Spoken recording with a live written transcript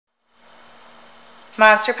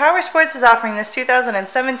Monster Powersports is offering this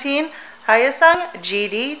 2017 Hyosung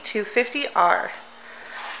GD250R.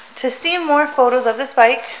 To see more photos of this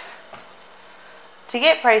bike, to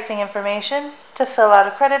get pricing information, to fill out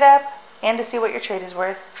a credit app, and to see what your trade is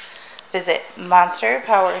worth, visit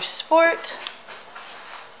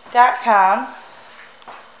monsterpowersport.com.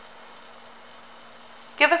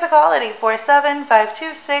 Give us a call at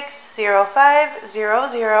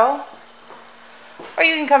 847-526-0500. Or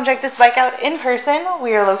you can come check this bike out in person.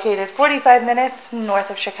 We are located 45 minutes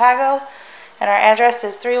north of Chicago, and our address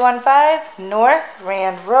is 315 North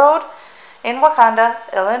Rand Road in Wauconda,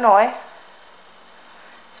 Illinois.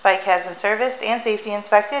 This bike has been serviced and safety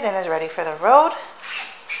inspected and is ready for the road.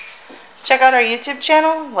 Check out our YouTube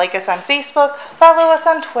channel, like us on Facebook, follow us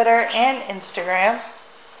on Twitter and Instagram.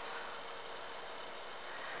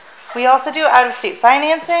 We also do out-of-state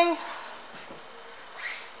financing,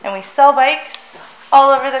 and we sell bikes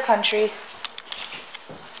all over the country.